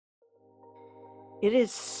It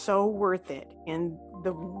is so worth it. And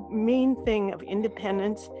the main thing of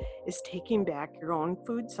independence is taking back your own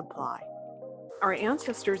food supply. Our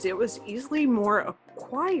ancestors, it was easily more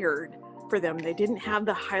acquired for them. They didn't have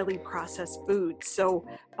the highly processed foods. So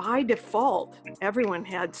by default, everyone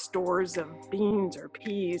had stores of beans or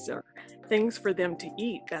peas or things for them to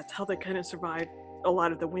eat. That's how they kind of survived a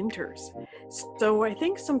lot of the winters. So I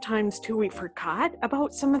think sometimes too, we forgot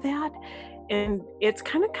about some of that, and it's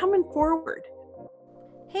kind of coming forward.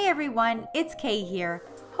 Hey everyone, it's Kay here,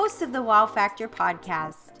 host of the Wow Factor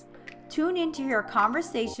podcast. Tune in to hear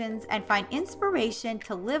conversations and find inspiration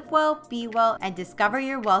to live well, be well, and discover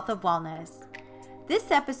your wealth of wellness.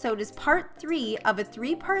 This episode is part 3 of a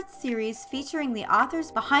 3-part series featuring the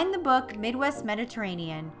authors behind the book Midwest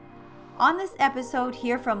Mediterranean. On this episode,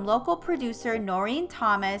 hear from local producer Noreen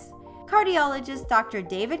Thomas, Cardiologist Dr.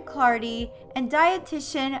 David Clardy, and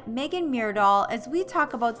dietitian Megan Myrdal as we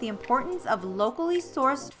talk about the importance of locally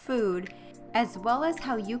sourced food, as well as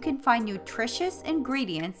how you can find nutritious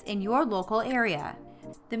ingredients in your local area.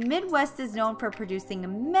 The Midwest is known for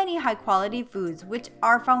producing many high-quality foods which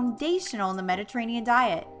are foundational in the Mediterranean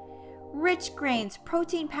diet. Rich grains,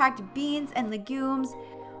 protein-packed beans, and legumes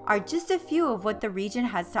are just a few of what the region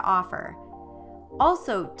has to offer.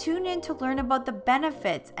 Also, tune in to learn about the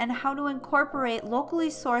benefits and how to incorporate locally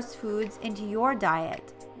sourced foods into your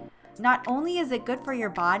diet. Not only is it good for your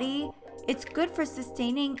body, it's good for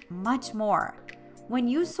sustaining much more. When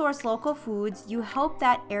you source local foods, you help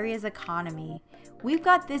that area's economy. We've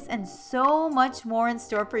got this and so much more in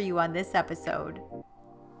store for you on this episode.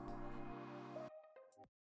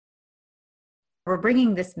 We're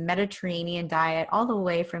bringing this Mediterranean diet all the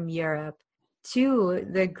way from Europe to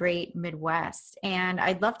the great Midwest. And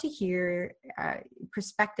I'd love to hear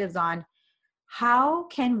perspectives on how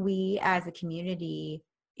can we as a community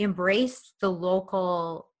embrace the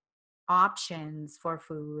local options for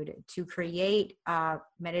food to create a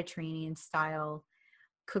Mediterranean style,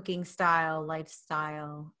 cooking style,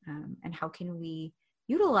 lifestyle, and how can we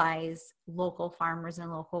utilize local farmers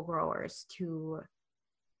and local growers to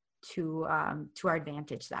our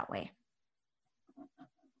advantage that way.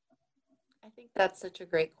 I think that's such a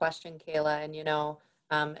great question, Kayla.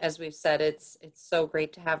 And as we've said, it's so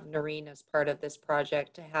great to have Noreen as part of this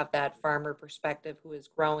project, to have that farmer perspective who is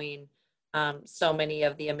growing so many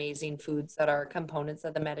of the amazing foods that are components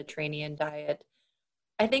of the Mediterranean diet.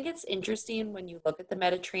 I think it's interesting when you look at the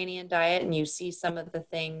Mediterranean diet and you see some of the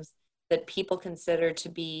things that people consider to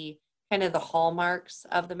be kind of the hallmarks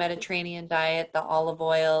of the Mediterranean diet: the olive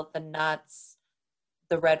oil, the nuts,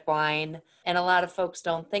 the red wine. And a lot of folks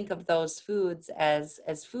don't think of those foods as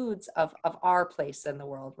foods of our place in the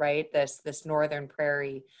world, right? This northern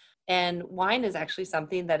prairie. And wine is actually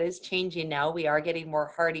something that is changing now. We are getting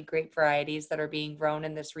more hardy grape varieties that are being grown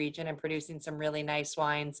in this region and producing some really nice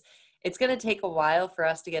wines. It's going to take a while for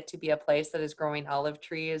us to get to be a place that is growing olive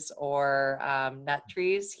trees or nut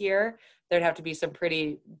trees here. There'd have to be some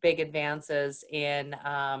pretty big advances in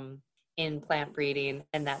plant breeding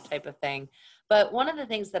and that type of thing. But one of the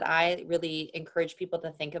things that I really encourage people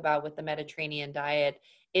to think about with the Mediterranean diet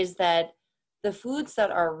is that the foods that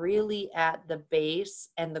are really at the base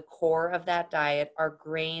and the core of that diet are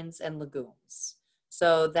grains and legumes.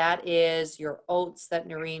 So that is your oats that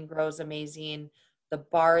Noreen grows amazing, the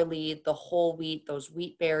barley, the whole wheat, those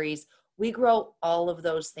wheat berries. We grow all of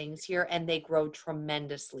those things here, and they grow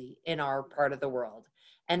tremendously in our part of the world.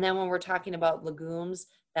 And then when we're talking about legumes,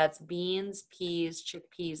 that's beans, peas,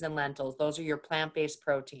 chickpeas, and lentils. Those are your plant-based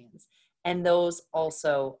proteins. And those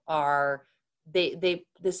also are,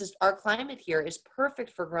 our climate here is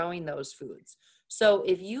perfect for growing those foods. So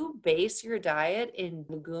if you base your diet in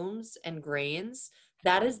legumes and grains,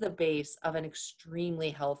 that is the base of an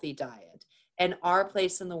extremely healthy diet. And our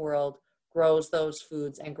place in the world grows those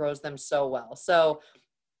foods and grows them so well. So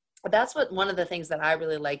that's one of the things that I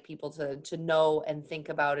really like people to know and think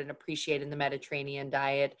about and appreciate in the Mediterranean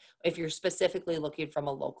diet, if you're specifically looking from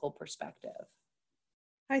a local perspective.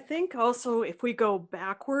 I think also if we go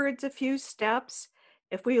backwards a few steps,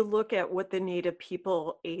 if we look at what the native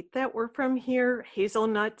people ate that were from here,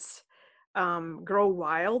 hazelnuts grow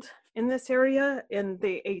wild in this area, and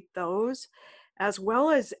they ate those, as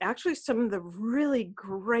well as actually some of the really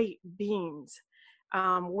great beans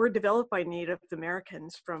were developed by Native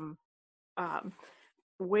Americans from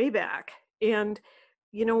way back. And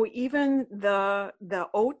even the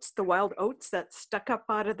oats, the wild oats that stuck up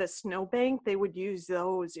out of the snowbank, they would use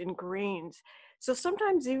those in grains. So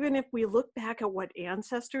sometimes even if we look back at what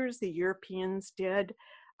ancestors, the Europeans, did,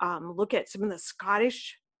 look at some of the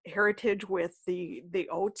Scottish heritage with the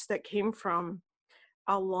oats that came from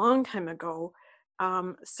a long time ago,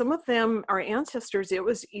 some of them, our ancestors, it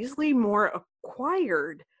was easily more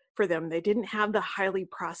acquired for them. They didn't have the highly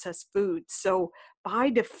processed foods. So by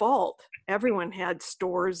default, everyone had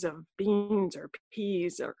stores of beans or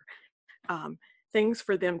peas or things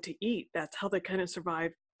for them to eat. That's how they kind of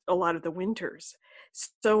survived a lot of the winters.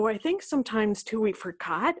 So I think sometimes too, we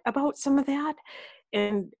forgot about some of that,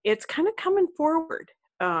 and it's kind of coming forward.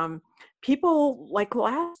 People like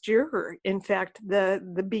last year, in fact,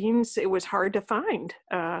 the beans, it was hard to find.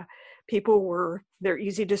 They're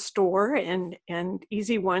easy to store and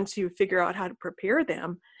easy once you figure out how to prepare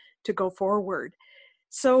them to go forward.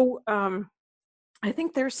 So I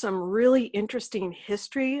think there's some really interesting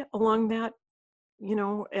history along that,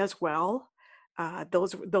 as well.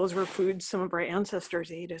 Those were foods some of our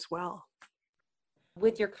ancestors ate as well.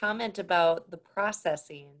 With your comment about the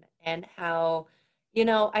processing and how,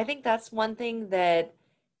 I think that's one thing that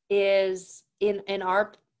is in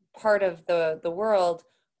our part of the world,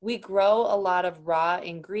 we grow a lot of raw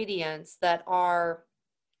ingredients that are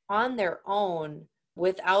on their own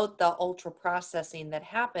without the ultra processing that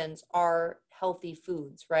happens are healthy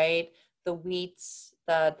foods, right? The wheats,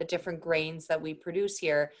 the different grains that we produce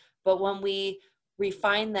here. But when we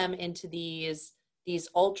refine them into these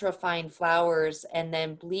ultra fine flours and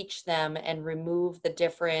then bleach them and remove the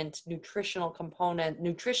different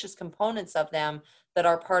nutritious components of them that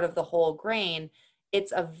are part of the whole grain,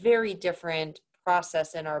 it's a very different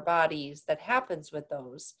process in our bodies that happens with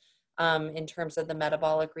those. In terms of the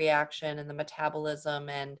metabolic reaction and the metabolism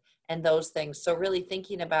and those things. So really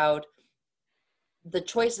thinking about the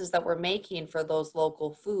choices that we're making for those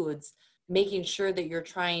local foods, making sure that you're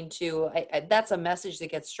trying to, that's a message that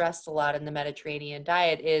gets stressed a lot in the Mediterranean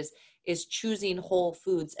diet is choosing whole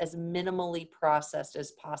foods as minimally processed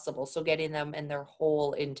as possible. So getting them in their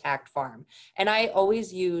whole intact farm. And I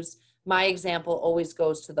always use, my example always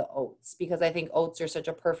goes to the oats because I think oats are such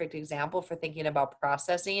a perfect example for thinking about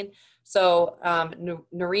processing. So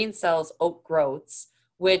Noreen sells oat groats,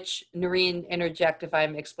 which Noreen, interject if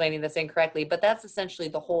I'm explaining this incorrectly, but that's essentially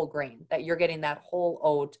the whole grain that you're getting that whole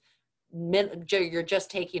oat. You're just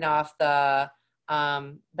taking off the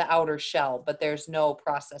outer shell, but there's no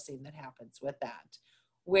processing that happens with that.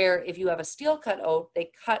 Where if you have a steel cut oat, they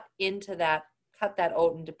cut that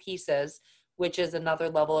oat into pieces, which is another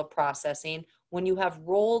level of processing. When you have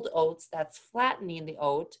rolled oats, that's flattening the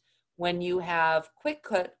oat. When you have quick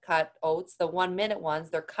cut oats, the 1 minute ones,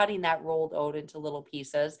 they're cutting that rolled oat into little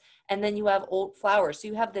pieces. And then you have oat flour. So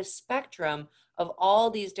you have this spectrum of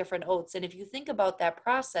all these different oats. And if you think about that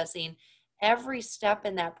processing, every step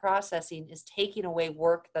in that processing is taking away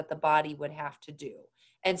work that the body would have to do.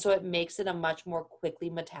 And so it makes it a much more quickly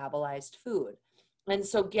metabolized food. And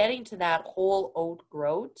so getting to that whole oat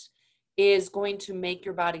groat is going to make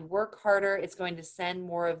your body work harder. It's going to send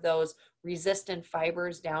more of those resistant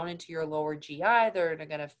fibers down into your lower GI. They're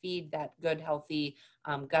going to feed that good, healthy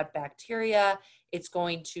gut bacteria. It's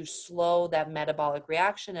going to slow that metabolic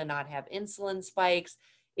reaction and not have insulin spikes.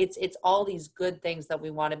 It's all these good things that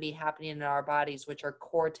we want to be happening in our bodies, which are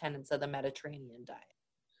core tenets of the Mediterranean diet.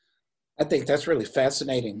 I think that's really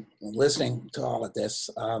fascinating listening to all of this.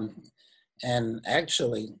 And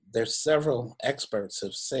actually, there's several experts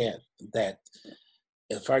have said that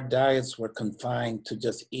if our diets were confined to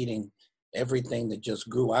just eating everything that just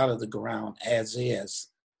grew out of the ground as is,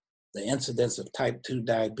 the incidence of type 2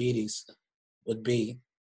 diabetes would be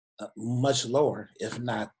much lower, if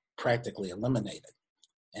not practically eliminated.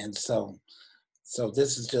 And so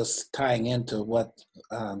this is just tying into what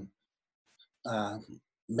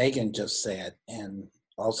Megan just said, and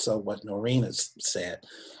also what Noreen has said.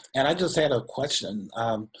 And I just had a question.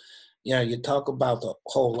 You talk about the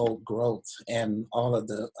whole oat growth and all of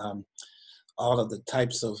the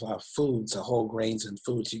types of foods, the whole grains and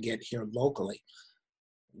foods you get here locally.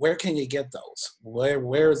 Where can you get those?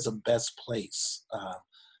 Where is the best place?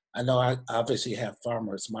 I know I obviously have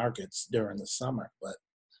farmers markets during the summer, but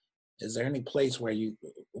is there any place where you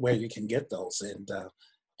can get those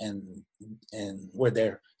and where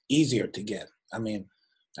they're easier to get? I mean,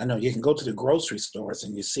 I know you can go to the grocery stores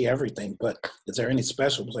and you see everything, but is there any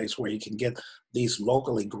special place where you can get these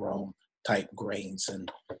locally grown type grains and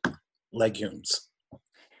legumes?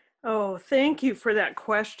 Oh, thank you for that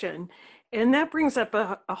question. And that brings up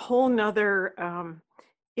a whole nother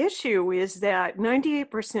issue, is that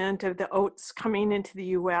 98% of the oats coming into the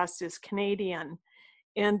US is Canadian.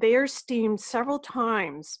 And they are steamed several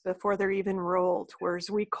times before they're even rolled, whereas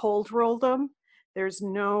we cold roll them. There's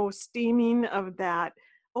no steaming of that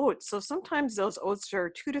oats. So sometimes those oats are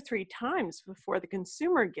 2 to 3 times before the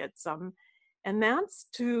consumer gets them. And that's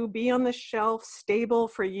to be on the shelf stable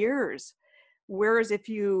for years. Whereas if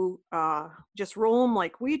you just roll them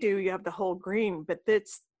like we do, you have the whole grain, but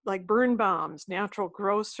it's like Burn Bombs, natural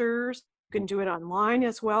grocers. You can do it online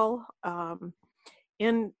as well.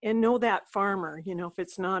 And know that farmer, if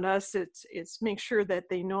it's not us, it's make sure that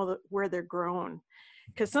they know that where they're grown.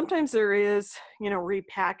 Because sometimes there is,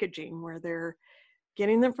 repackaging where they're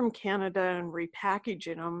getting them from Canada and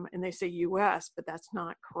repackaging them and they say US, but that's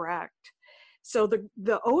not correct. So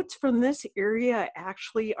the oats from this area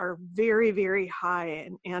actually are very, very high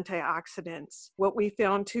in antioxidants. What we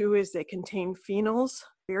found too is they contain phenols,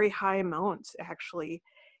 very high amounts actually.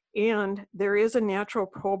 And there is a natural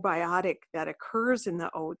probiotic that occurs in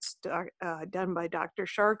the oats done by Dr.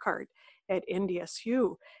 Sharkart at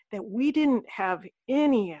NDSU that we didn't have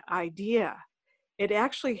any idea. It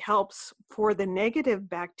actually helps for the negative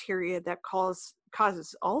bacteria that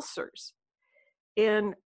causes ulcers.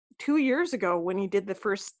 And 2 years ago, when he did the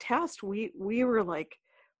first test, we were like,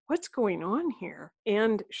 what's going on here?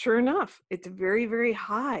 And sure enough, it's very, very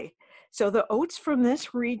high. So the oats from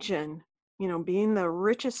this region, being the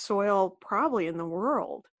richest soil probably in the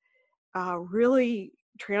world, really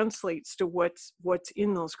translates to what's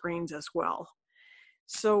in those grains as well.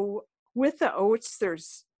 So with the oats,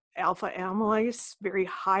 there's alpha amylase, very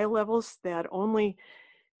high levels that only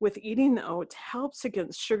with eating the oats helps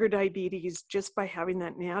against sugar diabetes just by having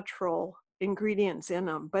that natural ingredients in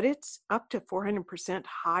them. But it's up to 400%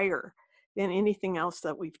 higher than anything else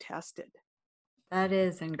that we've tested. That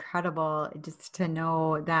is incredible, just to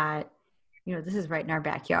know that, this is right in our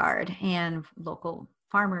backyard and local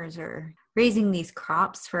farmers are raising these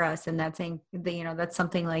crops for us. And that's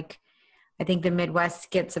something like, I think the Midwest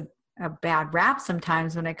gets a bad rap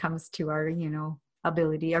sometimes when it comes to our,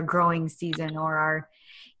 ability, our growing season or our,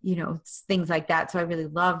 things like that. So I really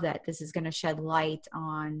love that this is going to shed light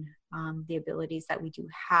on the abilities that we do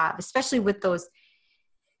have, especially with those,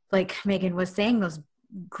 like Megan was saying, those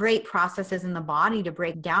great processes in the body to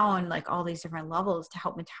break down like all these different levels to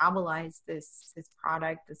help metabolize this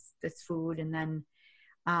product, this food, and then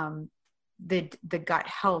the gut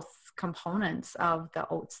health components of the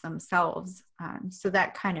oats themselves. So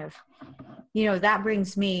that kind of, that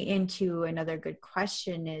brings me into another good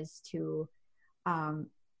question is to,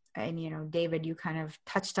 and David, you kind of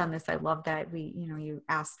touched on this. I love that you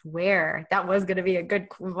asked where. That was going to be a good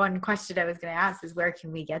one question I was going to ask is where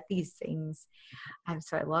can we get these things?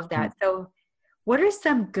 So I love that. So what are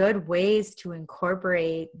some good ways to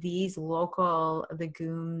incorporate these local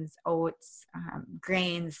legumes, oats,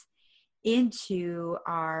 grains into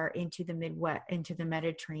the Midwest, into the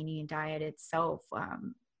Mediterranean diet itself?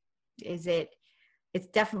 It's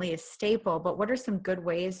definitely a staple, but what are some good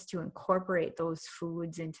ways to incorporate those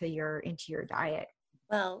foods into your diet?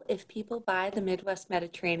 Well, if people buy the Midwest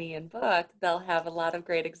Mediterranean book, they'll have a lot of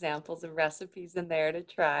great examples of recipes in there to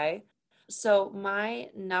try. So my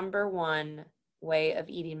number one way of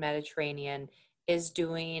eating Mediterranean is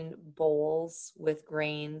doing bowls with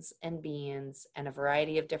grains and beans and a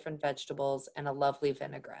variety of different vegetables and a lovely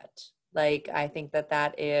vinaigrette. Like, I think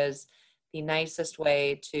that is the nicest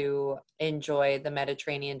way to enjoy the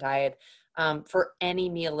Mediterranean diet for any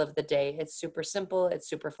meal of the day. It's super simple. It's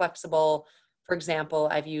super flexible. For example,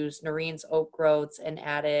 I've used Noreen's oat groats and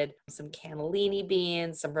added some cannellini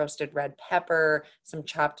beans, some roasted red pepper, some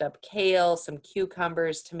chopped up kale, some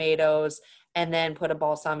cucumbers, tomatoes, and then put a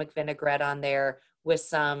balsamic vinaigrette on there with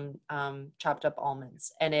some chopped up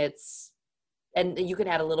almonds. And you can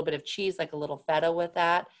add a little bit of cheese, like a little feta with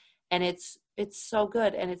that. And it's so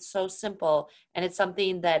good and it's so simple. And it's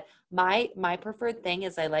something that my preferred thing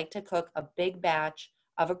is I like to cook a big batch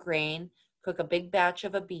of a grain, cook a big batch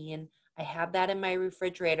of a bean. I have that in my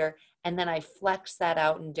refrigerator, and then I flex that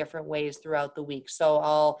out in different ways throughout the week. So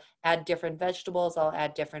I'll add different vegetables, I'll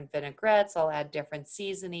add different vinaigrettes, I'll add different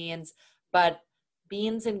seasonings, but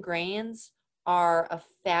beans and grains are a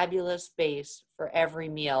fabulous base for every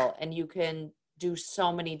meal, and you can do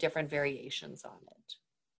so many different variations on it.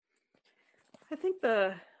 I think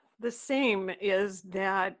the same is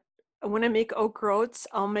that when I make oat groats,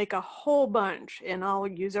 I'll make a whole bunch and I'll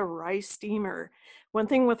use a rice steamer. One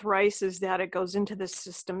thing with rice is that it goes into the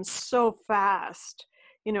system so fast.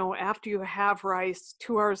 After you have rice,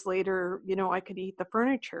 2 hours later, I could eat the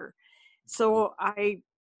furniture. So I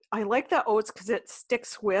like the oats because it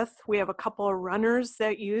sticks with. We have a couple of runners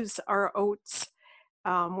that use our oats.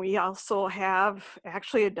 We also have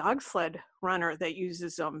actually a dog sled runner that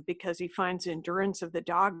uses them because he finds the endurance of the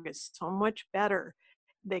dog is so much better.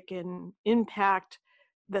 They can impact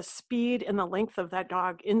the speed and the length of that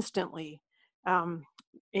dog instantly.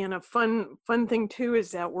 And a fun thing too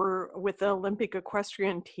is that we're with the Olympic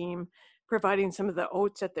equestrian team providing some of the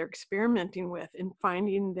oats that they're experimenting with and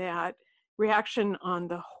finding that reaction on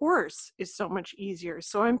the horse is so much easier.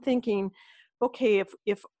 So I'm thinking, okay,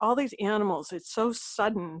 if all these animals, it's so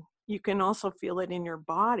sudden, you can also feel it in your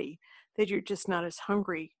body that you're just not as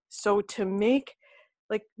hungry. So to make,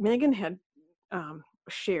 like Megan had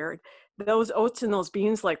shared, those oats and those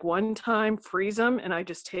beans, like one time, freeze them, and I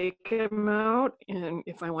just take them out. And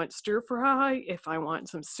if I want stir fry, if I want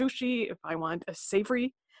some sushi, if I want a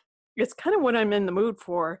savory, it's kind of what I'm in the mood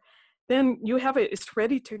for, then you have it, it's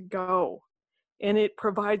ready to go. And it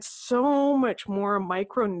provides so much more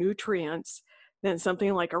micronutrients than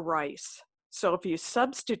something like a rice. So if you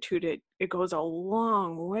substitute it, it goes a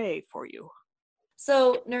long way for you.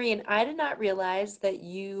 So, Noreen, I did not realize that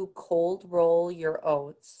you cold roll your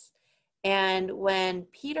oats. And when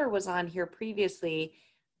Peter was on here previously,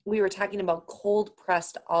 we were talking about cold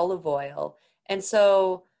pressed olive oil. And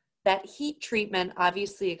so that heat treatment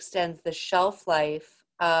obviously extends the shelf life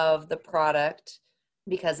of the product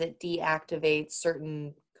because it deactivates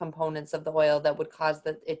certain components of the oil that would cause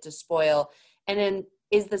it to spoil. And then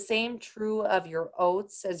is the same true of your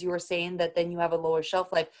oats, as you were saying, that then you have a lower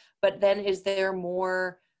shelf life? But then is there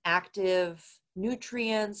more active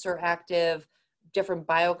nutrients or active different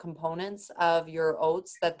biocomponents of your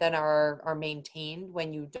oats that then are maintained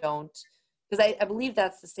when you don't? Because I believe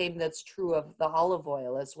that's the same that's true of the olive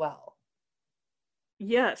oil as well.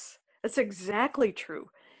 Yes, that's exactly true.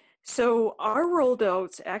 So our rolled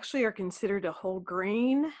oats actually are considered a whole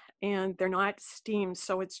grain, and they're not steamed.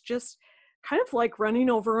 So it's just kind of like running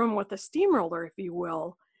over them with a steamroller, if you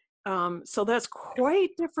will. So that's quite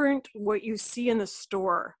different what you see in the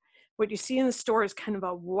store. What you see in the store is kind of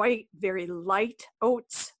a white, very light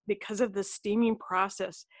oats because of the steaming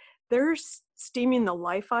process. They're steaming the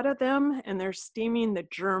life out of them, and they're steaming the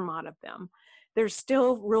germ out of them. There's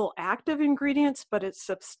still real active ingredients, but it's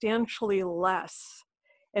substantially less.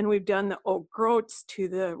 And we've done the oat groats to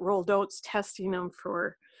the rolled oats, testing them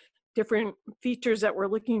for different features that we're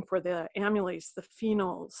looking for, the amylase, the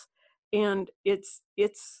phenols, and it's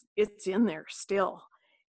in there still.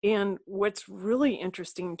 And what's really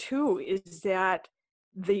interesting too is that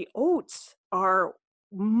the oats are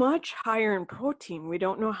much higher in protein. We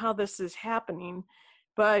don't know how this is happening,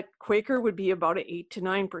 but Quaker would be about an 8 to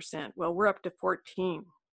 9%. Well, we're up to 14%,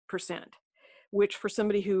 which for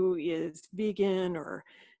somebody who is vegan or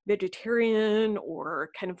vegetarian or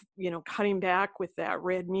kind of, cutting back with that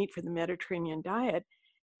red meat for the Mediterranean diet,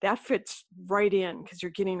 that fits right in because you're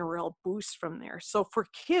getting a real boost from there. So for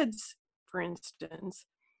kids, for instance,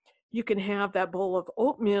 you can have that bowl of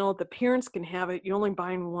oatmeal. The parents can have it. You're only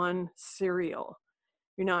buying one cereal.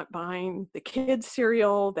 You're not buying the kids'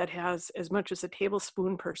 cereal that has as much as a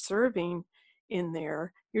tablespoon per serving in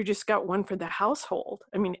there. You just got one for the household.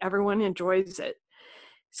 I mean, everyone enjoys it.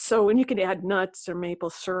 So, and you can add nuts or maple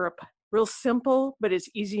syrup. Real simple, but it's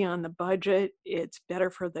easy on the budget. It's better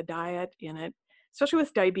for the diet in it, especially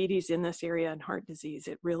with diabetes in this area and heart disease.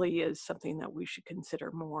 It really is something that we should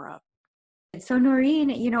consider more of. So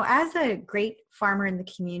Noreen, as a great farmer in the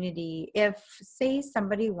community, if say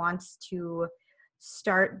somebody wants to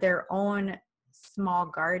start their own small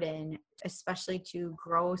garden, especially to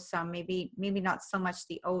grow some, maybe not so much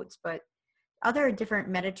the oats, but other different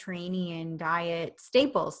Mediterranean diet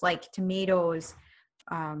staples like tomatoes,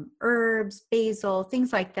 herbs, basil,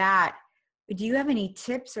 things like that. Do you have any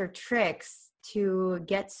tips or tricks to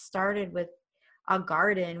get started with a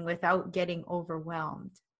garden without getting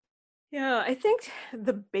overwhelmed? Yeah, I think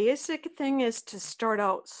the basic thing is to start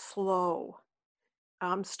out slow.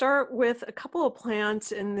 Start with a couple of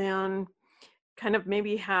plants and then kind of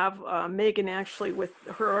maybe have Megan actually with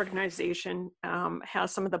her organization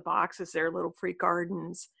has some of the boxes there, little free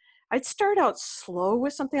gardens. I'd start out slow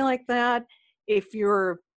with something like that. If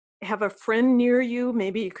you're have a friend near you,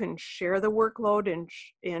 maybe you can share the workload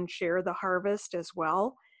and share the harvest as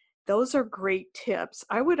well. Those are great tips.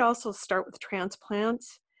 I would also start with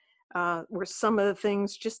transplants, where some of the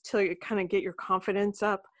things just till you kind of get your confidence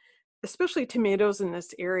up, especially tomatoes in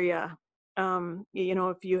this area.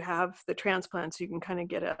 If you have the transplants, you can kind of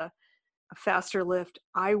get a faster lift.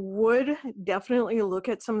 I would definitely look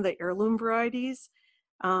at some of the heirloom varieties,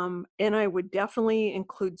 and I would definitely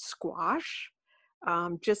include squash,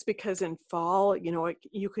 just because in fall,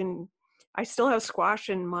 you can, I still have squash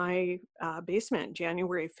in my basement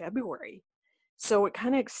January, February. So it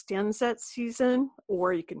kind of extends that season,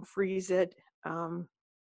 or you can freeze it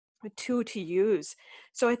to use.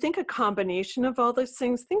 So I think a combination of all those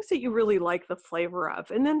things that you really like the flavor of,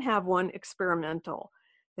 and then have one experimental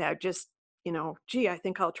that just, gee, I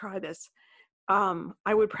think I'll try this.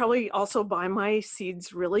 I would probably also buy my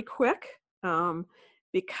seeds really quick.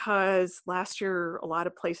 because last year a lot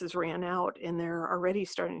of places ran out and they're already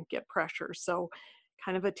starting to get pressure. So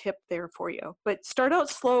kind of a tip there for you. But start out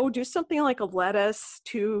slow, do something like a lettuce,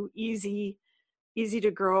 too easy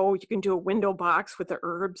to grow. You can do a window box with the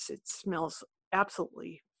herbs. It smells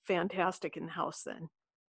absolutely fantastic in the house then.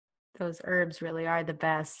 Those herbs really are the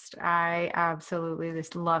best. I absolutely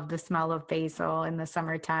just love the smell of basil in the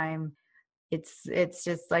summertime. It's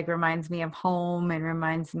just like reminds me of home and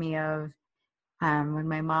reminds me of when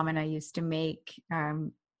my mom and I used to make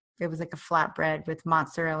it was like a flatbread with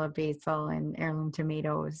mozzarella, basil, and heirloom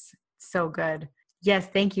tomatoes. So good. Yes,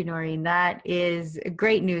 thank you, Noreen. That is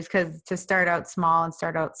great news, because to start out small and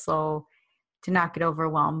start out slow, to not get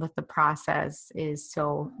overwhelmed with the process is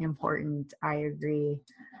so important. I agree.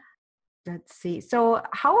 Let's see. So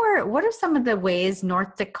what are some of the ways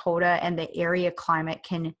North Dakota and the area climate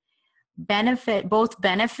can both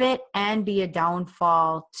benefit and be a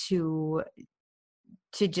downfall to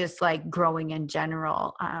just like growing in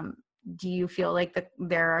general? Do you feel like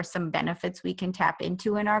there are some benefits we can tap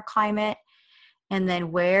into in our climate? And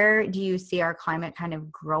then where do you see our climate kind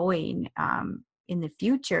of growing in the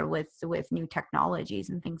future with new technologies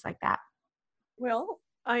and things like that? Well,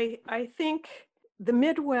 I think the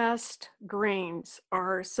Midwest grains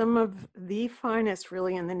are some of the finest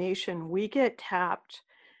really in the nation. We get tapped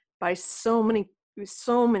by so many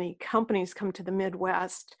companies come to the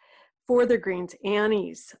Midwest for their grains.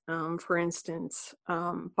 Annie's, for instance,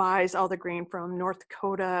 buys all the grain from North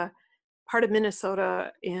Dakota, part of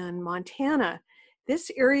Minnesota, and Montana.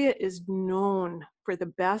 This area is known for the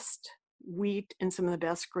best wheat and some of the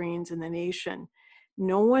best grains in the nation.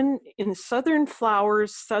 No one in southern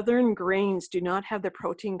flours, southern grains do not have the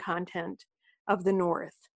protein content of the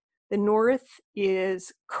North. The North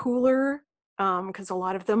is cooler because a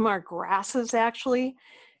lot of them are grasses actually.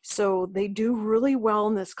 So they do really well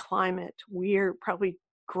in this climate. We are probably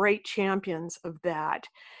great champions of that.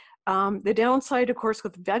 The downside, of course,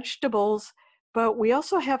 with vegetables, but we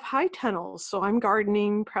also have high tunnels. So I'm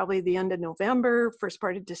gardening probably the end of November, first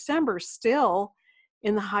part of December, still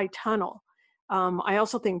in the high tunnel. I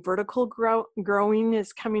also think vertical growing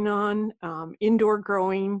is coming on. Indoor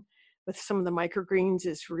growing with some of the microgreens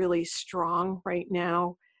is really strong right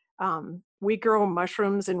now. We grow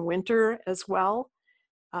mushrooms in winter as well,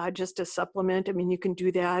 just to supplement. I mean, you can do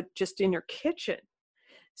that just in your kitchen.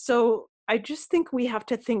 So I just think we have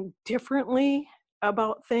to think differently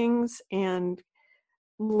about things and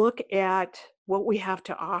look at what we have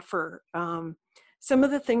to offer. Some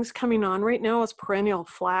of the things coming on right now is perennial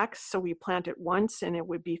flax. So we plant it once and it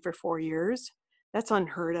would be for 4 years. That's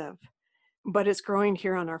unheard of, but it's growing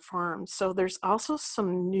here on our farm. So there's also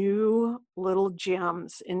some new little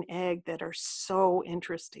gems in ag that are so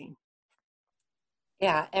interesting.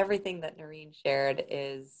 Yeah, everything that Noreen shared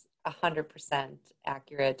is 100%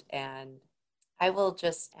 accurate. And I will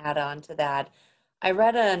just add on to that. I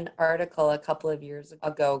read an article a couple of years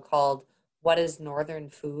ago called What is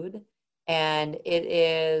Northern Food? And it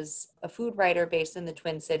is a food writer based in the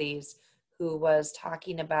Twin Cities who was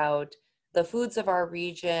talking about the foods of our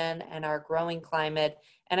region and our growing climate.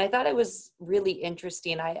 And I thought it was really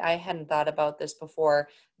interesting. I hadn't thought about this before,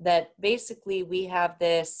 that basically we have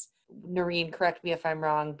this, Noreen, correct me if I'm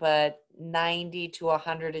wrong, but 90 to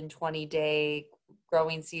 120 day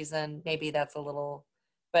growing season. Maybe that's a little,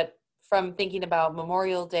 but from thinking about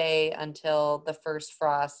Memorial Day until the first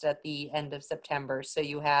frost at the end of September. So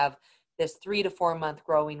you have this 3 to 4 month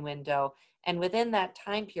growing window. And within that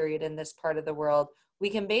time period in this part of the world, we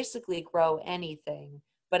can basically grow anything,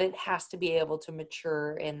 but it has to be able to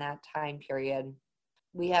mature in that time period.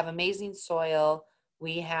 We have amazing soil.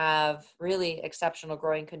 We have really exceptional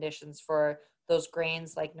growing conditions for those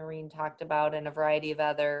grains like Noreen talked about, and a variety of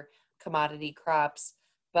other commodity crops.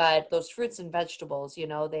 But those fruits and vegetables,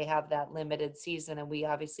 they have that limited season, and we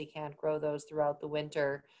obviously can't grow those throughout the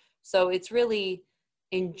winter. So it's really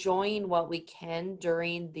enjoying what we can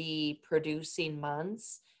during the producing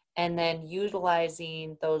months, and then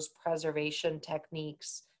utilizing those preservation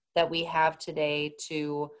techniques that we have today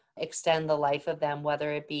to extend the life of them,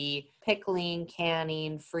 whether it be pickling,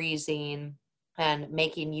 canning, freezing, and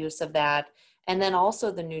making use of that. And then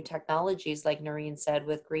also the new technologies, like Noreen said,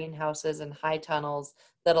 with greenhouses and high tunnels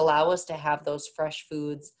that allow us to have those fresh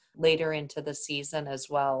foods later into the season as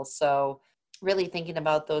well. So really thinking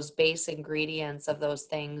about those base ingredients of those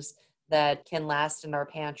things that can last in our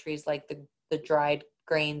pantries, like the dried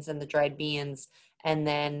grains and the dried beans, and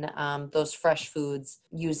then those fresh foods,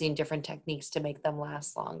 using different techniques to make them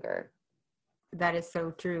last longer. That is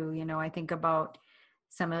so true. I think about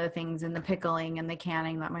some of the things in the pickling and the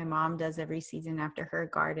canning that my mom does every season after her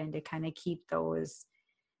garden to kind of keep those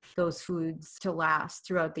those foods to last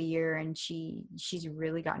throughout the year, and she's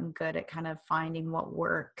really gotten good at kind of finding what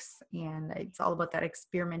works, and it's all about that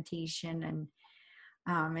experimentation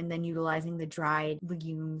and then utilizing the dried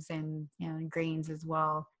legumes and grains as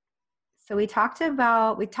well. So we talked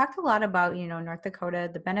a lot about, North Dakota,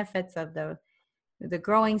 the benefits of the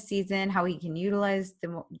growing season, how we can utilize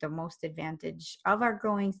the most advantage of our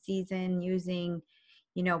growing season using,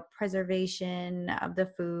 preservation of the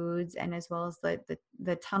foods, and as well as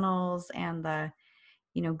the tunnels and the,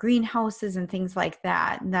 greenhouses and things like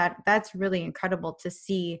that. And that's really incredible to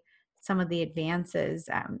see some of the advances.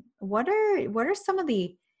 What are some of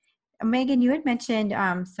the, Megan, you had mentioned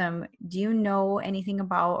do you know anything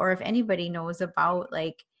about, or if anybody knows about,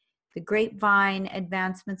 like the grapevine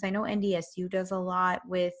advancements? I know NDSU does a lot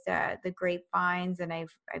with the grapevines, and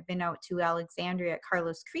I've been out to Alexandria at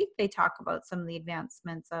Carlos Creek. They talk about some of the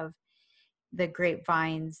advancements of the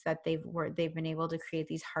grapevines that they've been able to create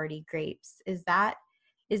these hardy grapes. Is that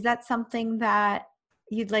something that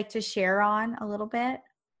you'd like to share on a little bit?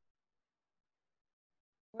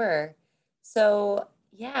 Sure. So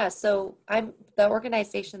yeah, so I'm the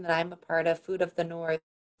organization that I'm a part of, Food of the North.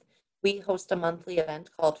 We host a monthly event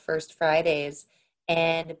called First Fridays.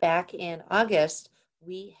 And back in August,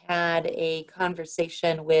 we had a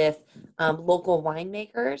conversation with local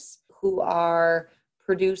winemakers who are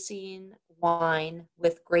producing wine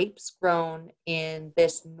with grapes grown in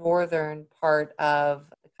this northern part of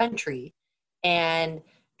the country. And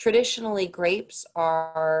traditionally, grapes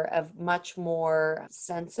are a much more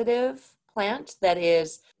sensitive plant that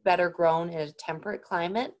is better grown in a temperate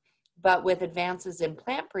climate. But with advances in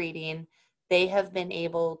plant breeding, they have been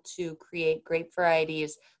able to create grape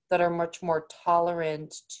varieties that are much more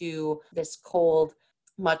tolerant to this cold,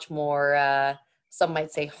 much more, some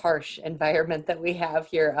might say, harsh environment that we have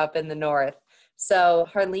here up in the north. So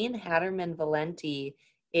Harleen Hatterman Valenti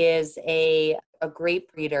is a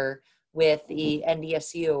grape breeder with the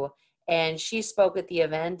NDSU, and she spoke at the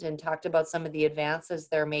event and talked about some of the advances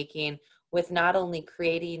they're making with not only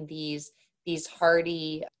creating these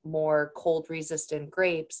hardy, more cold resistant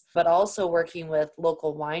grapes, but also working with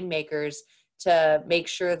local winemakers to make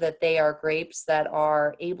sure that they are grapes that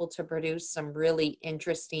are able to produce some really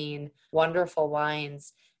interesting, wonderful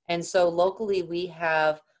wines. And so locally we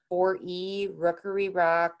have 4E, Rookery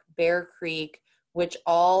Rock, Bear Creek, which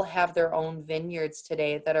all have their own vineyards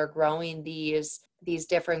today that are growing these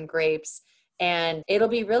different grapes. And it'll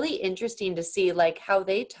be really interesting to see, like, how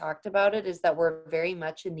they talked about it is that we're very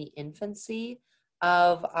much in the infancy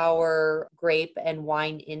of our grape and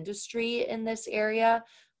wine industry in this area.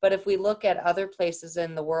 But if we look at other places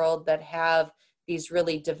in the world that have these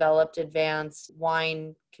really developed, advanced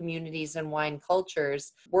wine communities and wine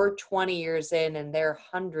cultures, we're 20 years in and they're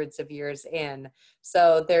hundreds of years in.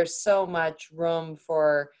 So there's so much room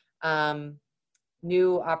for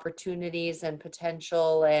new opportunities and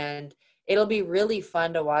potential, and it'll be really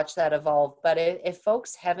fun to watch that evolve. But if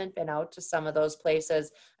folks haven't been out to some of those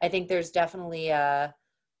places, I think there's definitely a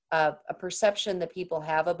perception that people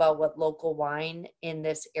have about what local wine in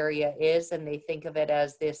this area is, and they think of it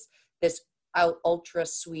as this ultra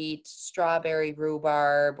sweet strawberry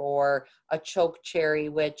rhubarb or a choke cherry,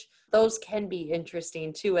 which those can be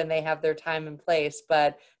interesting too, and they have their time and place,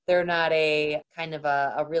 but they're not a kind of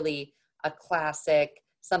a really a classic,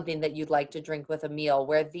 something that you'd like to drink with a meal,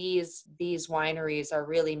 where these wineries are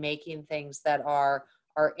really making things that are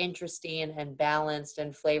interesting and balanced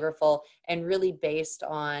and flavorful and really based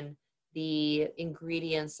on the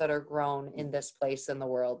ingredients that are grown in this place in the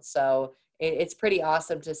world. So it's pretty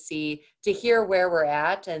awesome to hear where we're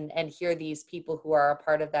at and hear these people who are a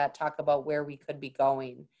part of that talk about where we could be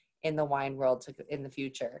going in the wine world in the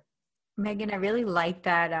future. Megan, I really like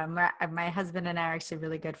that. My husband and I are actually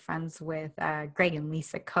really good friends with Greg and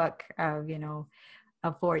Lisa Cook of 4E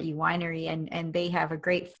Winery, and they have a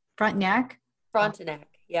great Frontenac.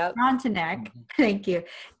 Yep. Frontenac, thank you.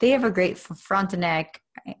 They have a great Frontenac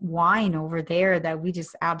wine over there that we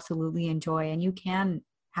just absolutely enjoy, and you can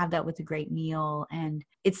have that with a great meal. And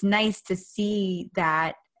it's nice to see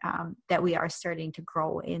that that we are starting to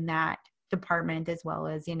grow in that department, as well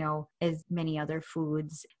as as many other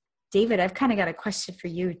foods. David, I've kind of got a question for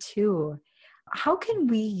you too. How can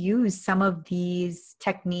we use some of these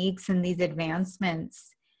techniques and these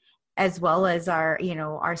advancements, as well as our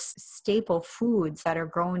staple foods that are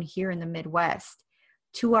grown here in the Midwest,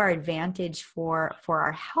 to our advantage for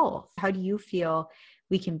our health? How do you feel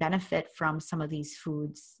we can benefit from some of these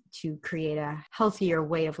foods to create a healthier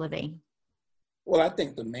way of living? Well, I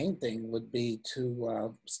think the main thing would be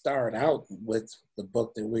to start out with the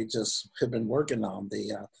book that we just have been working on,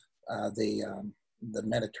 the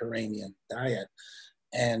Mediterranean diet,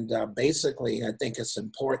 And basically, I think it's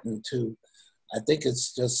important to, I think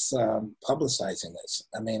it's just publicizing this.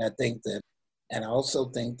 I mean, I think that, and I also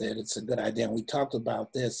think that it's a good idea. And we talked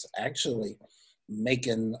about this actually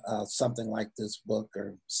making something like this book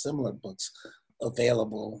or similar books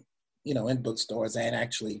available, in bookstores and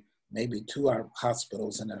actually maybe to our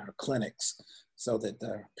hospitals and our clinics so that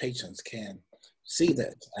the patients can see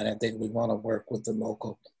that. And I think we want to work with the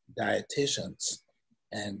local dietitians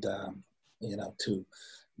and, to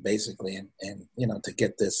basically, and to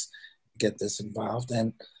get this involved.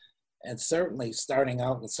 And certainly starting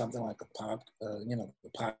out with something like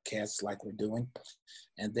the podcast like we're doing.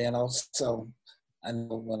 And then also, I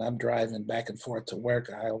know when I'm driving back and forth to work,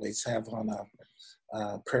 I always have on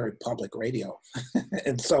a Prairie Public Radio.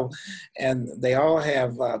 and they all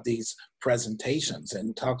have these presentations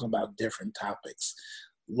and talking about different topics,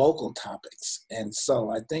 local topics. And so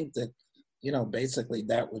I think that, basically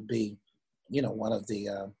that would be, one of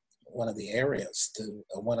the areas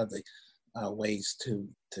one of the ways to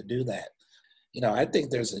do that. I think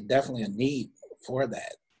there's definitely a need for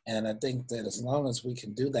that. And I think that as long as we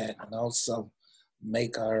can do that and also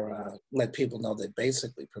make let people know that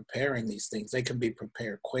basically preparing these things, they can be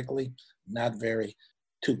prepared quickly, not very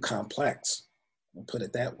too complex, and put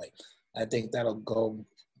it that way. I think that'll go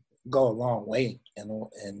a long way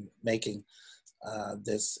in making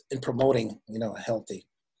this, in promoting, a healthy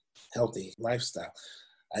lifestyle.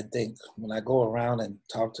 I think when I go around and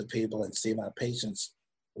talk to people and see my patients,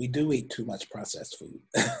 we do eat too much processed food.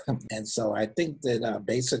 And so I think that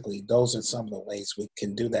basically those are some of the ways we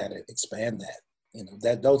can do that and expand that.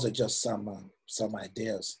 Those are just some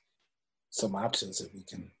ideas, some options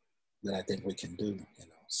that I think we can do,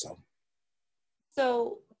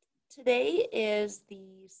 So today is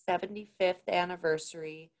the 75th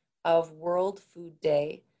anniversary of World Food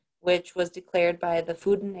Day, which was declared by the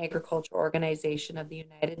Food and Agriculture Organization of the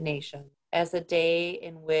United Nations as a day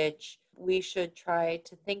in which we should try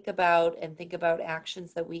to think about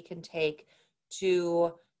actions that we can take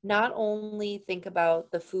to not only think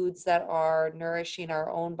about the foods that are nourishing our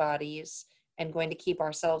own bodies and going to keep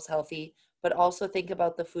ourselves healthy, but also think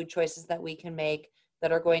about the food choices that we can make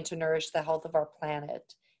that are going to nourish the health of our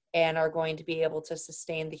planet and are going to be able to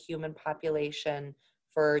sustain the human population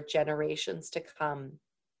for generations to come.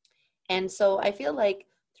 And so I feel like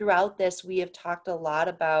throughout this, we have talked a lot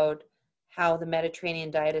about how the Mediterranean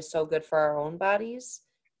diet is so good for our own bodies,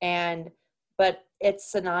 but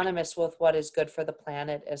it's synonymous with what is good for the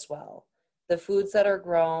planet as well. The foods that are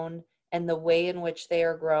grown and the way in which they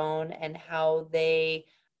are grown and how they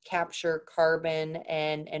capture carbon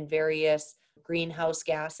and various greenhouse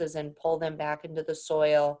gases and pull them back into the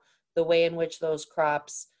soil, the way in which those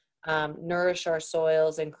crops nourish our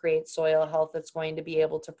soils and create soil health that's going to be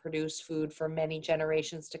able to produce food for many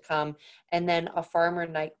generations to come. And then a farmer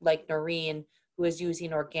like Noreen, who is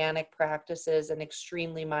using organic practices and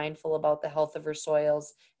extremely mindful about the health of her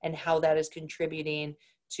soils and how that is contributing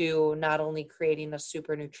to not only creating a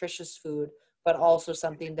super nutritious food, but also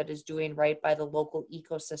something that is doing right by the local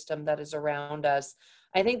ecosystem that is around us.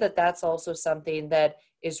 I think that that's also something that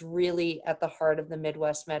is really at the heart of the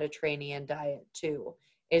Midwest Mediterranean diet too,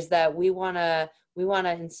 is that we want to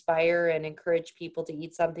inspire and encourage people to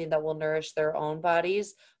eat something that will nourish their own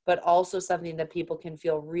bodies, but also something that people can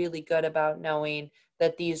feel really good about, knowing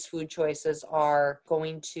that these food choices are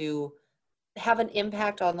going to have an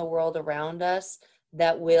impact on the world around us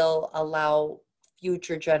that will allow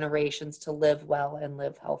future generations to live well and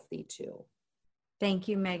live healthy too. Thank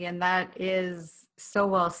you, Megan. That is so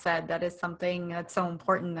well said. That is something that's so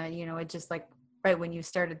important that, it just like right when you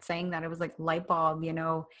started saying that, it was like light bulb,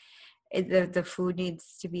 the food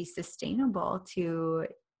needs to be sustainable to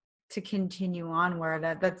continue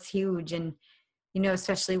onward. That's huge. And,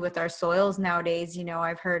 especially with our soils nowadays,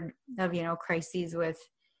 I've heard of, crises with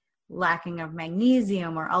lacking of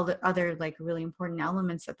magnesium or other like really important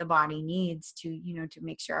elements that the body needs to, to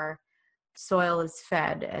make sure our soil is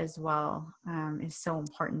fed as well, is so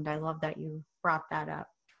important. I love that you brought that up.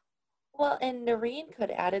 Well, and Noreen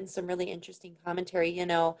could add in some really interesting commentary.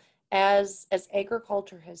 As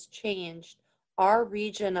agriculture has changed, our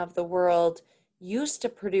region of the world used to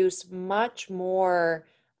produce much more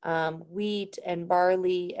wheat and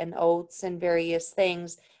barley and oats and various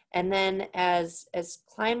things. And then as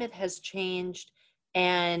climate has changed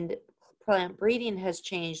and plant breeding has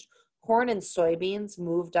changed, corn and soybeans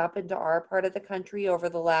moved up into our part of the country over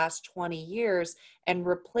the last 20 years and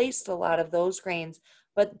replaced a lot of those grains.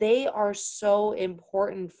 but they are so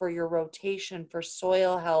important for your rotation, for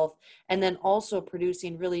soil health, and then also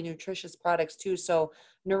producing really nutritious products too. So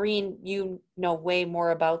Noreen, you know way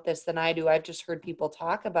more about this than I do. I've just heard people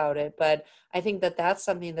talk about it, but I think that that's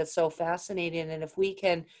something that's so fascinating. And if we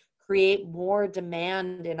can create more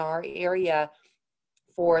demand in our area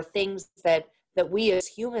for things that we as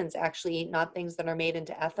humans actually eat, not things that are made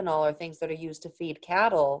into ethanol or things that are used to feed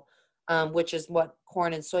cattle, which is what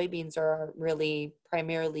corn and soybeans are really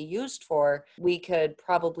primarily used for, we could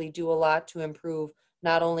probably do a lot to improve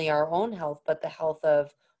not only our own health, but the health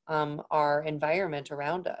of our environment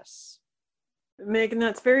around us. Megan,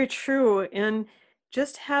 that's very true. And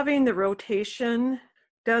just having the rotation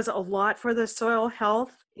does a lot for the soil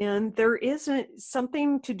health. And there isn't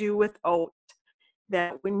something to do with oats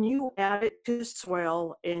that when you add it to the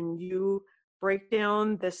soil and you break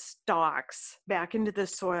down the stalks back into the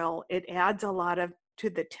soil, it adds a lot of to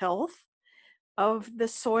the tilth of the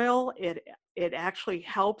soil. It actually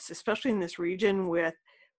helps, especially in this region with,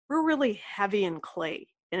 we're really heavy in clay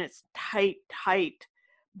and it's tight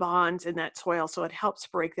bonds in that soil. So it helps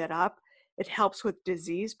break that up. It helps with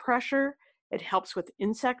disease pressure. It helps with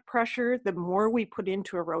insect pressure. The more we put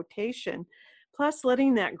into a rotation, plus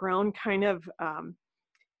letting that ground kind of,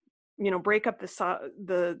 break up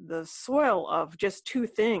the soil of just two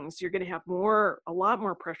things, you're going to have a lot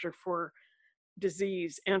more pressure for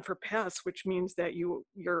disease and for pests, which means that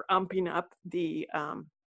you're umping up the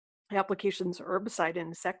applications of herbicide and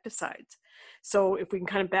insecticides. So if we can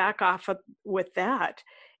kind of back off with that.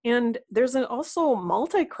 And there's also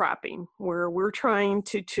multi-cropping where we're trying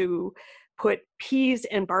to put peas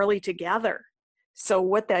and barley together. So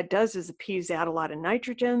what that does is the peas add a lot of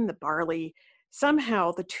nitrogen, the barley,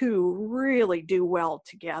 somehow the two really do well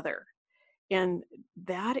together. And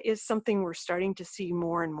that is something we're starting to see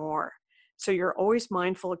more and more. So you're always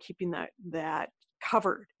mindful of keeping that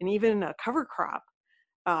covered, and even a cover crop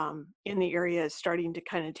in the area is starting to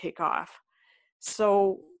kind of take off.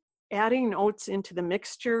 So adding oats into the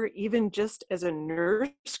mixture, even just as a nurse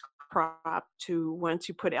crop to once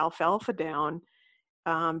you put alfalfa down,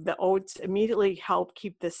 the oats immediately help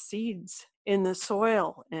keep the seeds in the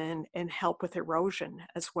soil and help with erosion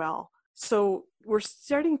as well. So we're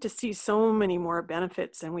starting to see so many more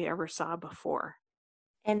benefits than we ever saw before.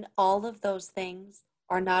 And all of those things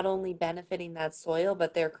are not only benefiting that soil,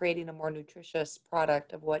 but they're creating a more nutritious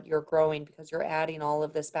product of what you're growing because you're adding all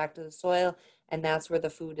of this back to the soil, and that's where the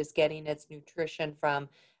food is getting its nutrition from.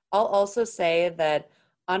 I'll also say that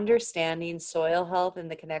understanding soil health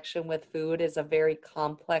and the connection with food is a very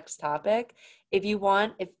complex topic. If you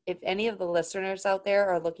want, if any of the listeners out there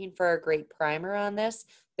are looking for a great primer on this,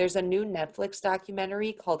 there's a new Netflix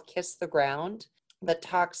documentary called Kiss the Ground that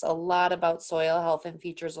talks a lot about soil health and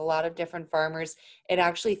features a lot of different farmers. It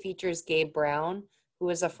actually features Gabe Brown, who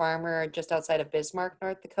is a farmer just outside of Bismarck,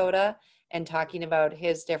 North Dakota, and talking about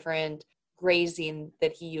his different grazing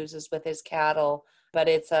that he uses with his cattle. But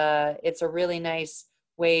it's a really nice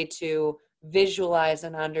way to visualize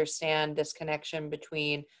and understand this connection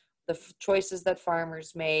between the choices that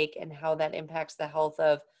farmers make and how that impacts the health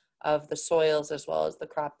of the soils as well as the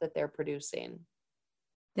crop that they're producing.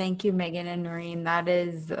 Thank you, Megan and Noreen. That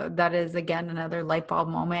is again another light bulb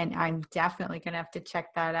moment. I'm definitely going to have to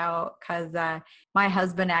check that out because my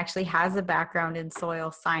husband actually has a background in soil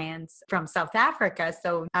science from South Africa.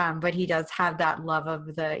 So, but he does have that love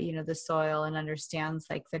of the soil and understands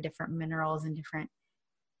like the different minerals and different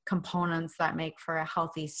components that make for a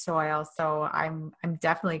healthy soil. So I'm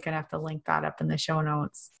definitely going to have to link that up in the show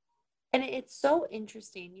notes. And it's so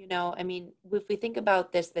interesting, I mean, if we think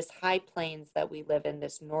about this high plains that we live in,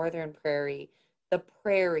 this northern prairie,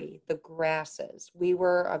 the grasses, we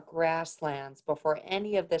were a grasslands before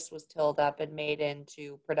any of this was tilled up and made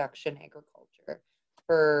into production agriculture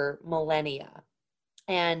for millennia.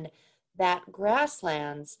 And that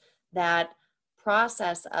grasslands, that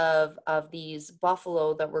process of these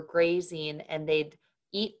buffalo that were grazing and they'd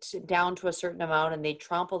eat down to a certain amount and they'd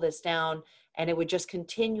trample this down and it would just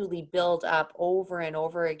continually build up over and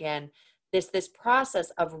over again. This process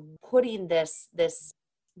of putting this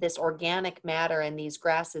organic matter and these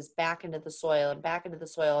grasses back into the soil and back into the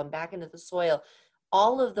soil and back into the soil,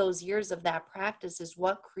 all of those years of that practice is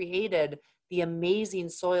what created the amazing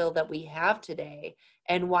soil that we have today,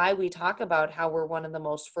 and why we talk about how we're one of the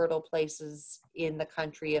most fertile places in the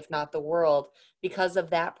country, if not the world, because of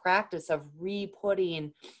that practice of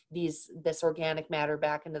re-putting this organic matter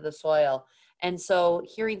back into the soil. And so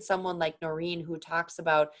hearing someone like Noreen who talks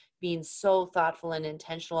about being so thoughtful and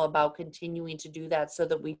intentional about continuing to do that so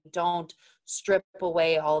that we don't strip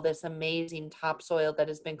away all this amazing topsoil that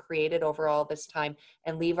has been created over all this time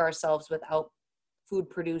and leave ourselves without food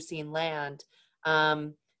producing land.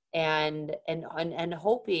 And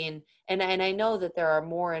hoping, and I know that there are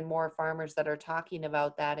more and more farmers that are talking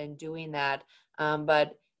about that and doing that,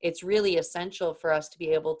 but it's really essential for us to be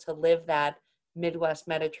able to live that Midwest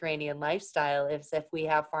Mediterranean lifestyle if we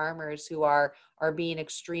have farmers who are being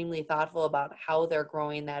extremely thoughtful about how they're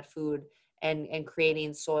growing that food and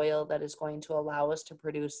creating soil that is going to allow us to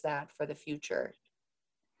produce that for the future.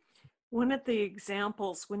 One of the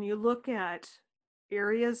examples, when you look at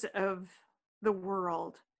areas of the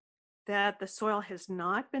world that the soil has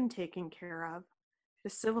not been taken care of, the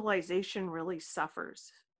civilization really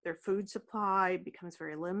suffers. Their food supply becomes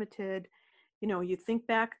very limited. You know, you think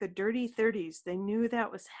back the dirty 30s, they knew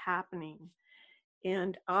that was happening.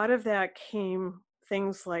 And out of that came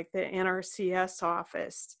things like the NRCS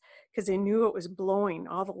office, because they knew it was blowing,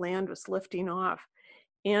 all the land was lifting off.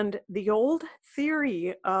 And the old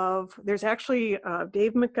theory of, there's actually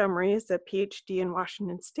Dave Montgomery is a PhD in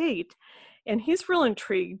Washington State, and he's real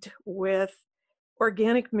intrigued with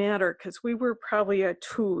organic matter because we were probably a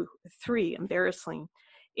 2, 3, embarrassingly.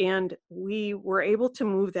 And we were able to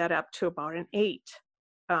move that up to about an 8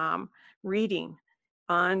 reading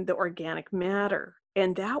on the organic matter.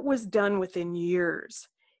 And that was done within years.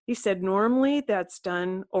 He said normally that's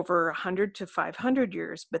done over 100 to 500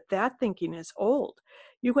 years, but that thinking is old.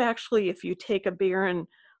 You actually, if you take a barren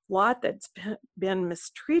lot that's been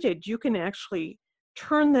mistreated, you can actually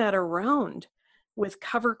turn that around with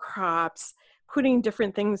cover crops, putting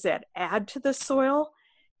different things that add to the soil.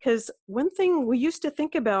 Because one thing we used to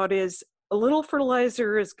think about is a little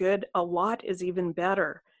fertilizer is good, a lot is even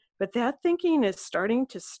better. But that thinking is starting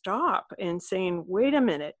to stop and saying, wait a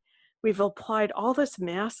minute, we've applied all this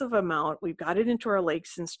massive amount, we've got it into our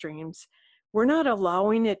lakes and streams, we're not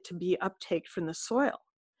allowing it to be uptaked from the soil.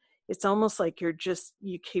 It's almost like you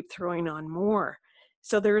keep throwing on more.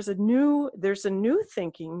 So there's a new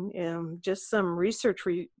thinking, just some research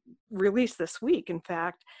released this week, in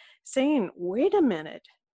fact, saying, wait a minute,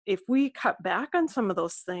 if we cut back on some of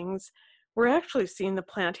those things, we're actually seeing the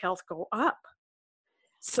plant health go up.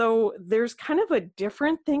 So there's kind of a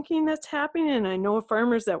different thinking that's happening. And I know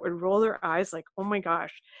farmers that would roll their eyes like, oh my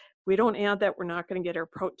gosh, we don't add that, we're not going to get our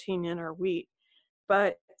protein in our wheat.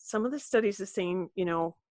 But some of the studies are saying, you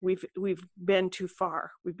know, we've been too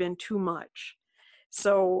far, we've been too much.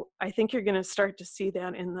 So I think you're going to start to see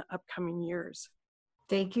that in the upcoming years.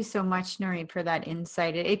 Thank you so much, Noreen, for that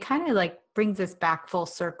insight. It kind of like brings us back full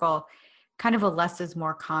circle, kind of a less is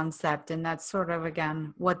more concept. And that's sort of,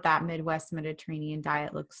 again, what that Midwest Mediterranean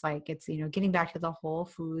diet looks like. It's, you know, getting back to the whole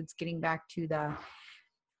foods, getting back to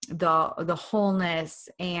the wholeness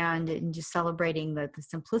and just celebrating the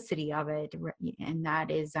simplicity of it. And that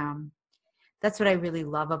is, that's what I really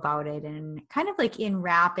love about it. And kind of like in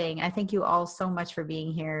wrapping, I thank you all so much for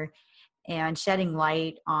being here and shedding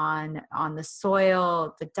light on the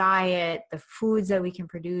soil, the diet, the foods that we can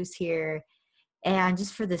produce here. And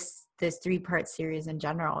just for this 3-part series in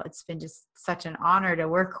general, it's been just such an honor to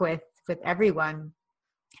work with everyone.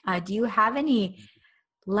 Do you have any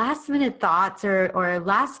last minute thoughts or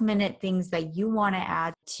last minute things that you want to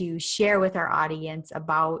add to share with our audience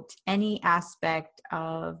about any aspect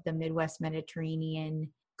of the Midwest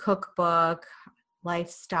Mediterranean cookbook,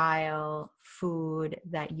 lifestyle, food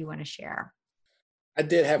that you want to share? I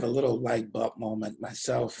did have a little light bulb moment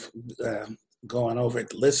myself, going over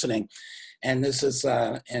it, listening. And this is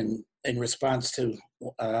in response to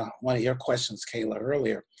one of your questions, Kayla,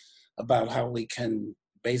 earlier, about how we can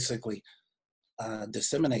basically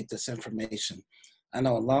disseminate this information. I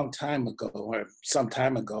know a long time ago, or some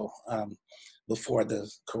time ago, before the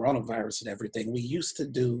coronavirus and everything, we used to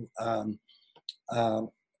do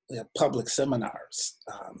public seminars.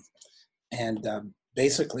 And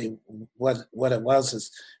basically what it was is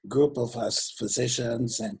a group of us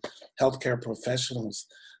physicians and healthcare professionals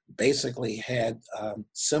basically had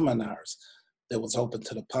seminars that was open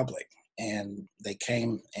to the public. And they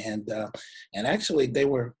came and actually they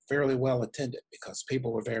were fairly well attended because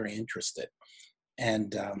people were very interested.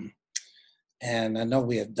 And I know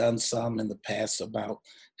we have done some in the past about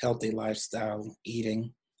healthy lifestyle,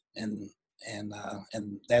 eating, and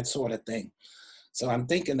that sort of thing. So I'm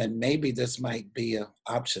thinking that maybe this might be an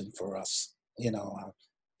option for us, you know,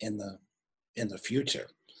 in the future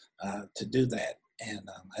to do that. And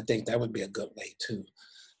I think that would be a good way to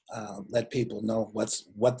let people know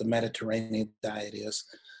what the Mediterranean diet is,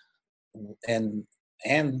 and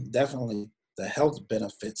definitely the health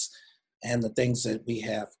benefits and the things that we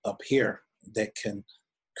have up here that can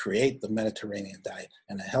create the Mediterranean diet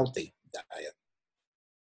and a healthy diet.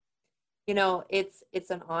 You know, it's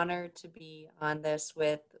an honor to be on this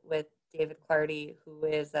with David Clardy, who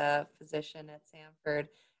is a physician at Sanford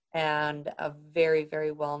and a very,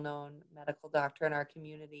 very well-known medical doctor in our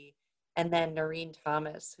community. And then Noreen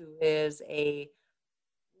Thomas, who is a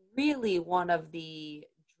really one of the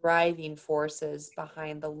driving forces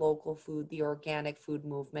behind the local food, the organic food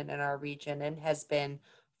movement in our region, and has been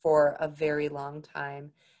for a very long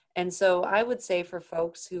time. And so I would say for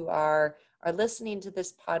folks who are listening to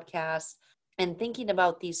this podcast and thinking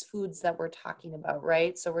about these foods that we're talking about,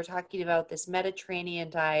 right? So we're talking about this Mediterranean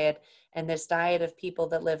diet and this diet of people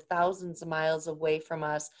that live thousands of miles away from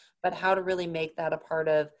us, but how to really make that a part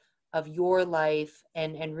of your life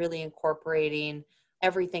and really incorporating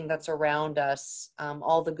everything that's around us,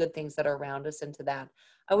 all the good things that are around us into that.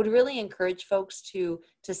 I would really encourage folks to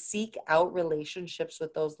seek out relationships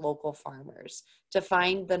with those local farmers, to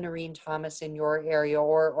find the Noreen Thomas in your area,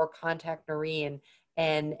 or contact Noreen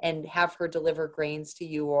and have her deliver grains to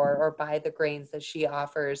you, or buy the grains that she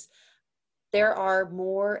offers. There are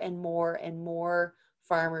more and more and more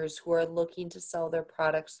farmers who are looking to sell their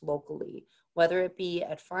products locally, whether it be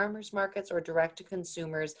at farmers markets or direct to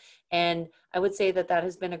consumers. And I would say that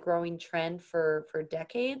has been a growing trend for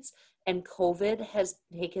decades. And COVID has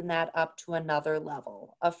taken that up to another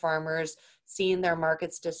level of farmers seeing their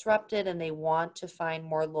markets disrupted, and they want to find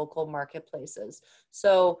more local marketplaces.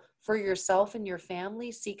 So for yourself and your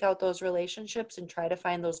family, seek out those relationships and try to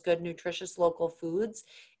find those good, nutritious local foods.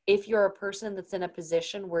 If you're a person that's in a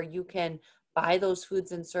position where you can buy those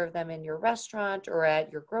foods and serve them in your restaurant or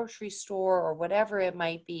at your grocery store or whatever it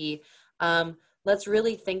might be, let's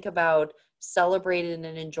really think about celebrating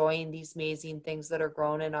and enjoying these amazing things that are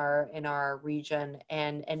grown in our region,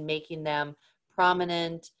 and making them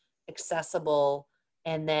prominent, accessible,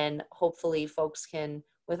 and then hopefully folks can,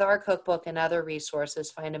 with our cookbook and other resources,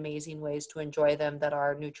 find amazing ways to enjoy them that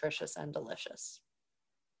are nutritious and delicious.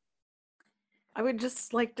 I would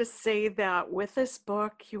just like to say that with this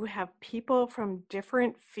book, you have people from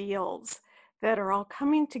different fields that are all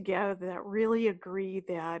coming together that really agree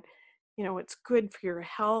that, you know, it's good for your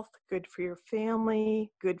health, good for your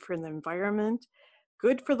family, good for the environment,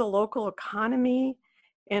 good for the local economy,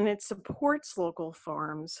 and it supports local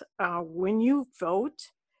farms. When you vote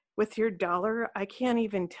with your dollar, I can't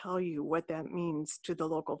even tell you what that means to the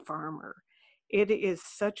local farmer. It is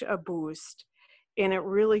such a boost. And it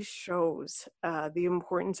really shows the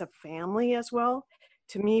importance of family as well.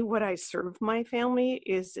 To me, what I serve my family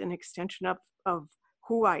is an extension of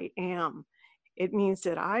who I am. It means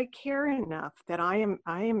that I care enough that I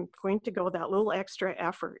am going to go that little extra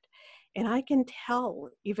effort. And I can tell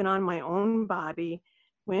even on my own body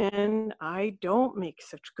when I don't make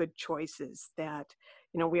such good choices that,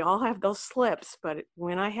 you know, we all have those slips, but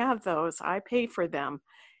when I have those, I pay for them.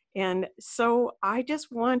 And so I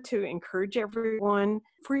just want to encourage everyone,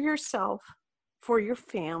 for yourself, for your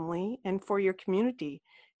family, and for your community,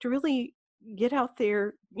 to really get out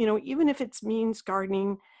there, you know, even if it means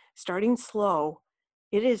gardening, starting slow,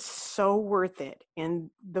 it is so worth it. And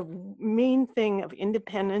the main thing of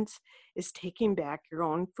independence is taking back your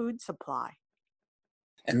own food supply.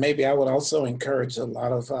 And maybe I would also encourage a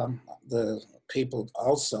lot of the people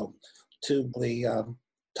also to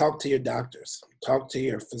talk to your doctors, talk to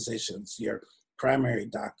your physicians, your primary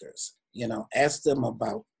doctors, you know, ask them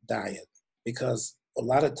about diet, because a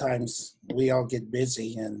lot of times we all get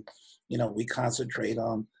busy and, you know, we concentrate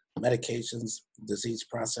on medications, disease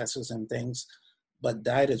processes and things, but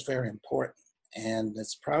diet is very important, and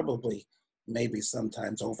it's probably maybe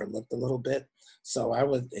sometimes overlooked a little bit. So I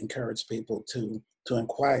would encourage people to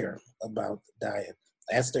inquire about diet,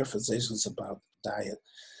 ask their physicians about diet,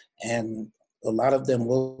 and a lot of them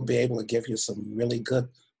will be able to give you some really good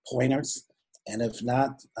pointers. And if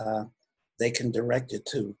not, they can direct you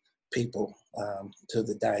to people, to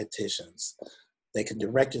the dietitians. They can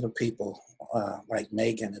direct you to people like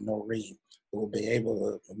Megan and Noreen, who will be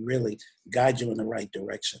able to really guide you in the right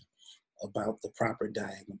direction about the proper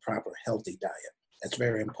diet and proper healthy diet. That's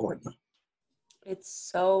very important.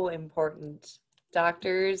 It's so important.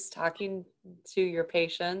 Doctors talking to your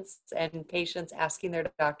patients and patients asking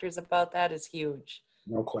their doctors about that is huge.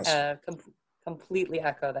 No question. Completely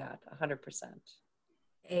echo that, 100%.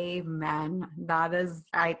 Amen.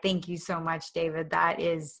 I thank you so much, David.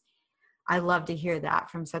 I love to hear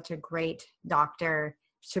that from such a great doctor,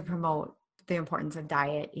 to promote the importance of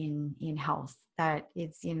diet in health, that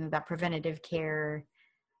it's, you know, that preventative care.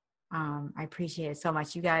 I appreciate it so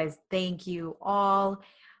much. You guys, thank you all.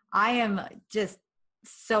 I am just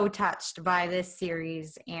so touched by this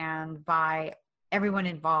series and by everyone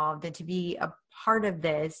involved, and to be a part of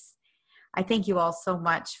this. I thank you all so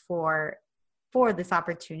much for this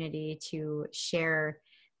opportunity to share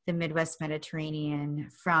the Midwest Mediterranean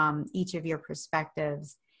from each of your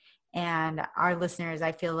perspectives. And our listeners,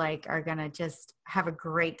 I feel like, are going to just have a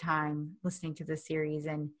great time listening to this series.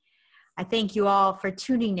 And I thank you all for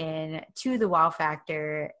tuning in to the Wow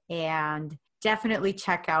Factor, and definitely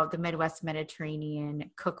check out the Midwest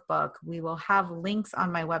Mediterranean cookbook. We will have links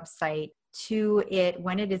on my website to it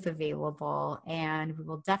when it is available. And we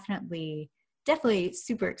will definitely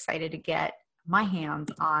super excited to get my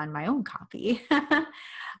hands on my own copy.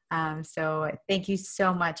 So thank you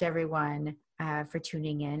so much, everyone, for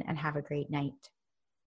tuning in, and have a great night.